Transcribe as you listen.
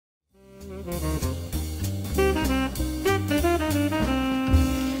Hello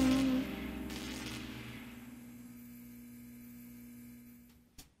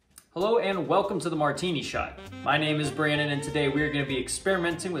and welcome to the Martini Shot. My name is Brandon and today we are going to be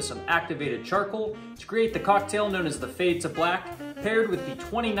experimenting with some activated charcoal to create the cocktail known as the Fade to Black, paired with the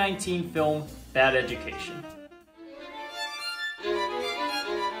 2019 film Bade Education.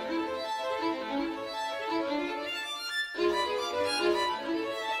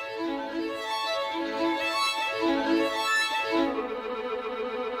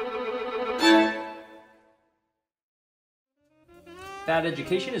 Bade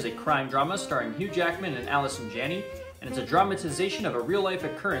Education is a crime drama starring Hugh Jackman and Allison Janney, and it's a dramatization of a real-life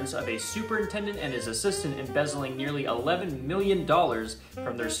occurrence of a superintendent and his assistant embezzling nearly $11 million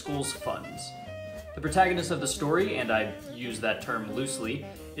from their school's funds. The protagonist of the story, and I use that term loosely,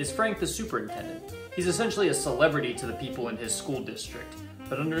 is Frank the superintendent. He's essentially a celebrity to the people in his school district,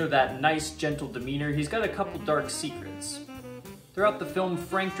 but under that nice, gentle demeanor, he's got a couple dark secrets. Throughout the film,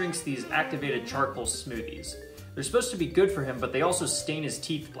 Frank drinks these activated charcoal smoothies. They're supposed to be good for him, but they also stain his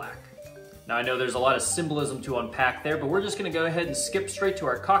teeth black. Now I know there's a lot of symbolism to unpack there, but we're just going to go ahead and skip straight to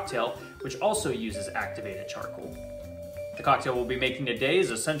our cocktail, which also uses activated charcoal. The cocktail we'll be making today is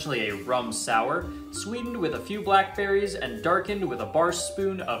essentially a rum sour, sweetened with a few blackberries and darkened with a bar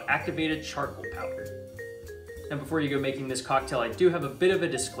spoon of activated charcoal powder. And before you go making this cocktail, I do have a bit of a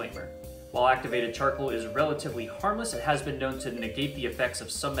disclaimer. While activated charcoal is relatively harmless, it has been known to negate the effects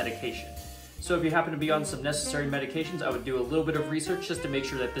of some medication. So if you happen to be on some necessary medications, I would do a little bit of research just to make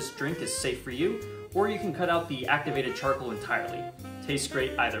sure that this drink is safe for you, or you can cut out the activated charcoal entirely. Tastes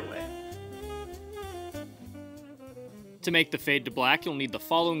great either way. To make the Fade to Black, you'll need the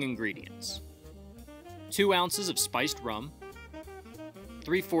following ingredients: 2 ounces of spiced rum,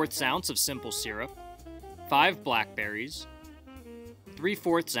 3/4 ounce of simple syrup, 5 blackberries,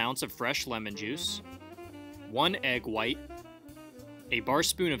 3/4 ounce of fresh lemon juice, 1 egg white, a bar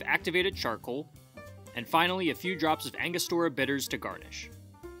spoon of activated charcoal, and finally a few drops of Angostura bitters to garnish.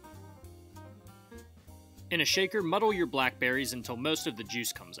 In a shaker, muddle your blackberries until most of the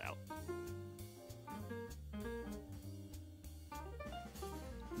juice comes out.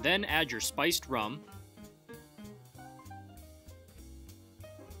 Then add your spiced rum,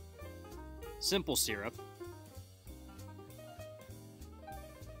 simple syrup,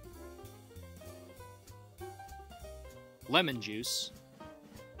 lemon juice,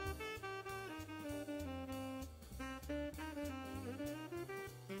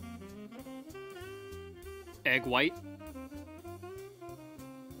 egg white,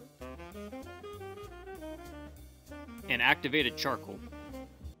 and activated charcoal.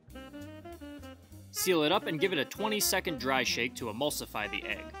 Seal it up and give it a 20-second dry shake to emulsify the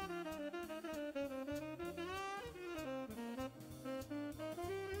egg.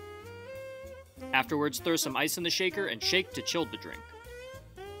 Afterwards, throw some ice in the shaker and shake to chill the drink.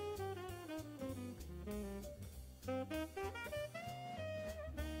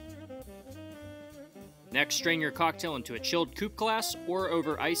 Next, strain your cocktail into a chilled coupe glass or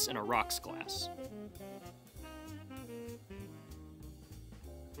over ice in a rocks glass.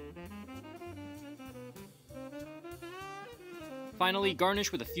 Finally,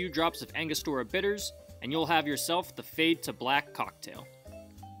 garnish with a few drops of Angostura bitters, and you'll have yourself the Fade to Black cocktail.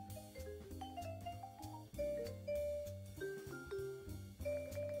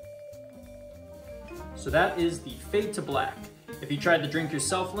 So that is the Fade to Black. If you tried the drink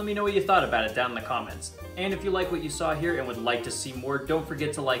yourself, let me know what you thought about it down in the comments. And if you like what you saw here and would like to see more, don't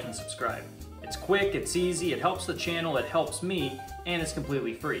forget to like and subscribe. It's quick, it's easy, it helps the channel, it helps me, and it's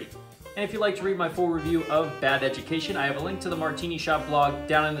completely free. And if you'd like to read my full review of Bade Education, I have a link to the Martini Shot blog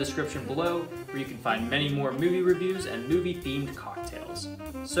down in the description below, where you can find many more movie reviews and movie-themed cocktails.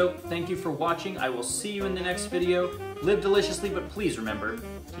 So, thank you for watching. I will see you in the next video. Live deliciously, but please remember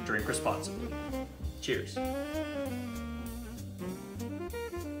to drink responsibly. Cheers.